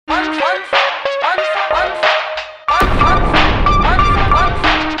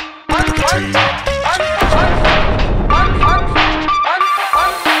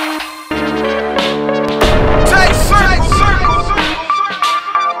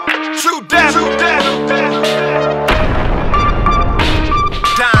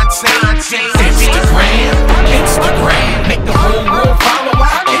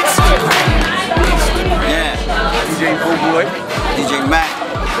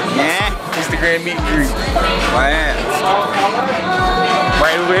Instagram meet and greet.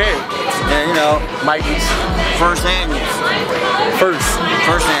 Right over here. Yeah, you know, Mikey's. First annual. First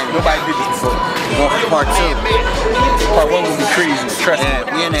annual. Nobody did this before. Going for part 2. Part 1 will be crazy. Trust me. Yeah,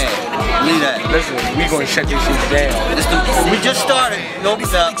 we in there. Leave that. Listen, we gonna shut this shit down. We just started.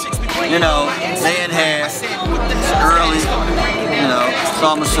 Opened up. You know, day and half. It's early. You know, that's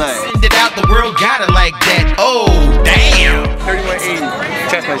all I'm gonna say. Send it out, the world got it like that. Oh, damn. 3180.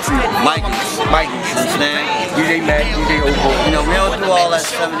 Chestnut Street. Mikey's. Understand? DJ Mac, DJ OBOYY. You know, we don't do all that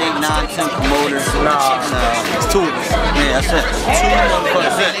 7, 8, 9, 10 promoters. Nah, it's 2 of us. Yeah, that's it. 2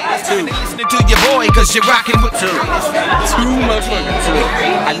 motherfuckers. That's it. 2. Listen to your boy, cause you're rocking with 2. 2 motherfuckers. 2.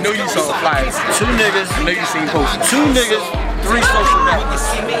 I know you saw the flyers. 2 niggas. I know you seen posters. 2 niggas. 3 social networks.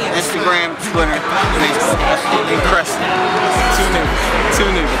 Instagram, Twitter, Facebook. Impressive. 2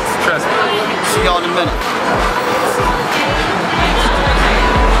 niggas. Trust me. See y'all in a minute.